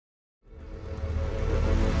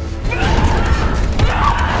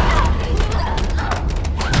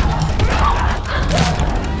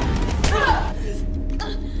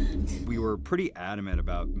pretty adamant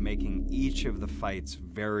about making each of the fights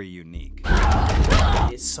very unique.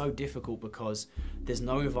 It's so difficult because there's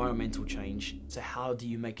no environmental change, so how do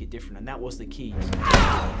you make it different? And that was the key.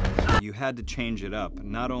 You had to change it up,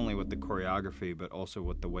 not only with the choreography, but also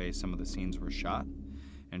with the way some of the scenes were shot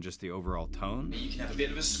and just the overall tone. You can have a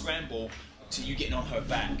bit of a scramble to you getting on her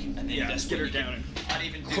back, and then just get her down and I'd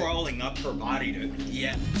even crawling up her body to...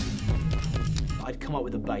 Yeah. I'd come up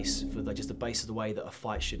with a base for just the base of the way that a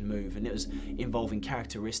fight should move, and it was involving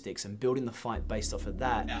characteristics and building the fight based off of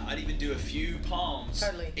that. Now, I'd even do a few palms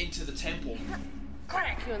into the temple.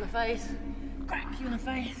 Crack you in the face. Crack you in the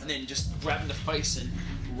face. And then just grabbing the face and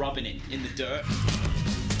rubbing it in the dirt.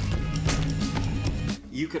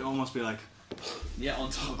 You could almost be like... Yeah, on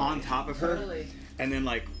top of her. Totally. And then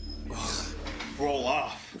like... roll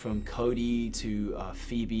off. From Cody to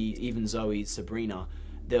Phoebe, even Zoe, Sabrina,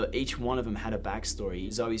 each one of them had a backstory.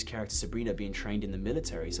 Zoe's character Sabrina being trained in the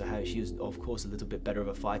military, so she was of course a little bit better of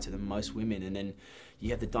a fighter than most women. And then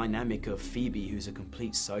you have the dynamic of Phoebe, who's a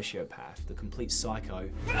complete sociopath, the complete psycho.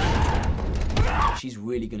 She's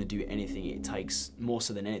really going to do anything it takes, more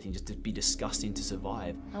so than anything, just to be disgusting to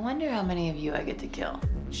survive. I wonder how many of you I get to kill.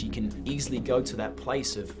 She can easily go to that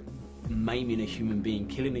place of maiming a human being,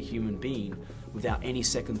 killing a human being, without any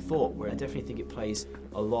second thought, where I definitely think it plays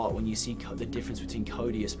a lot when you see the difference between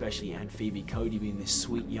Cody especially and Phoebe. Cody being this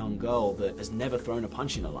sweet young girl that has never thrown a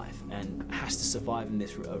punch in her life and has to survive in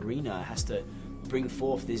this arena, has to bring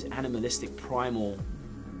forth these animalistic primal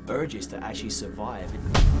urges to actually survive.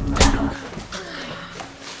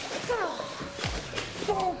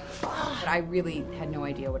 But I really had no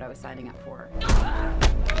idea what I was signing up for.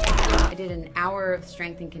 I did an hour of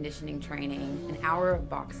strength and conditioning training, an hour of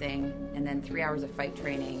boxing, and then 3 hours of fight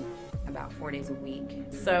training about 4 days a week.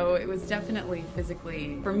 So it was definitely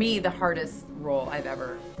physically, for me, the hardest role I've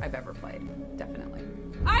ever played, definitely.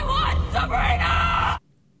 I want Sabrina!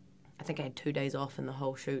 I think I had 2 days off in the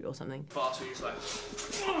whole shoot or something. Fast, where you're like...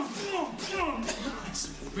 It's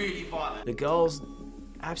really violent. The girls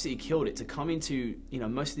absolutely killed it to come into,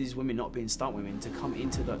 most of these women not being stunt women, to come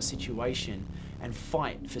into that situation and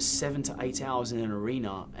fight for 7 to 8 hours in an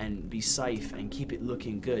arena and be safe and keep it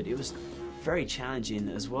looking good. It was very challenging,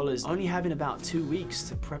 as well as only having about 2 weeks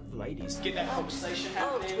to prep the ladies. Get that conversation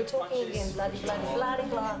happening. We're talking again, bloody,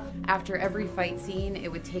 blah. After every fight scene,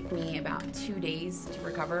 it would take me about 2 days to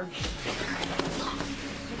recover.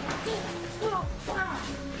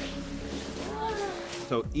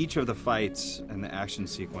 So each of the fights and the action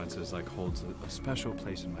sequences holds a special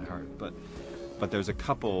place in my heart, but there's a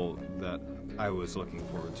couple that I was looking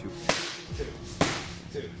forward to.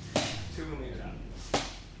 Two will leave it out.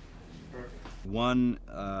 Perfect. One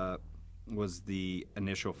was the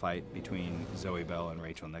initial fight between Zoe Bell and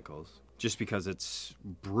Rachel Nichols, just because it's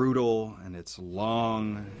brutal and it's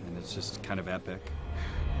long and it's just kind of epic.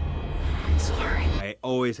 I'm sorry. I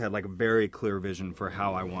always had a very clear vision for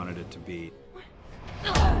how I wanted it to be. To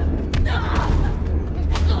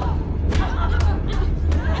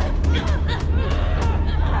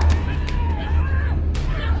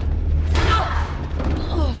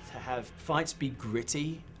have fights be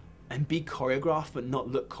gritty and be choreographed, but not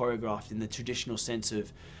look choreographed in the traditional sense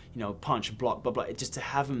of, punch, block, blah, blah. Just to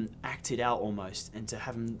have them acted out almost, and to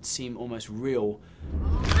have them seem almost real.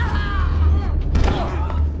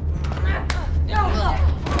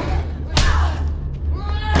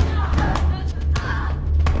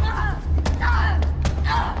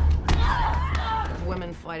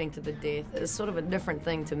 Women fighting to the death is sort of a different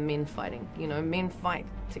thing to men fighting. Men fight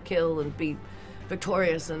to kill and be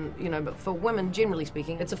victorious, and but for women, generally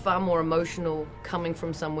speaking, it's a far more emotional, coming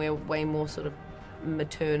from somewhere way more sort of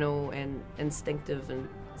maternal and instinctive and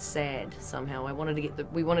sad somehow. We wanted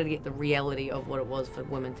to get the reality of what it was for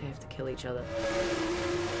women to have to kill each other.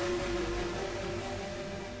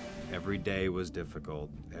 Every day was difficult.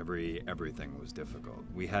 Everything was difficult.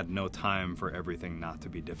 We had no time for everything not to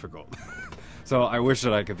be difficult. So I wish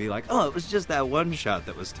that I could be like, oh, it was just that one shot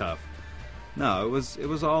that was tough. No, it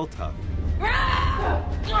was all tough.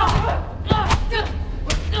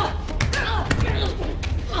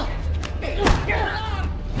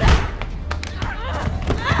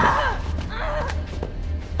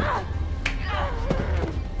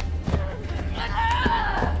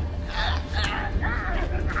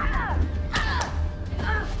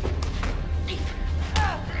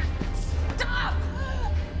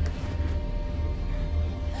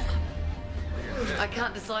 I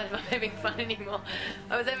can't decide if I'm having fun anymore.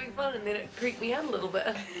 I was having fun and then it creeped me out a little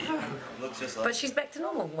bit. Looks just like... But she's back to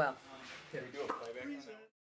normal. Well.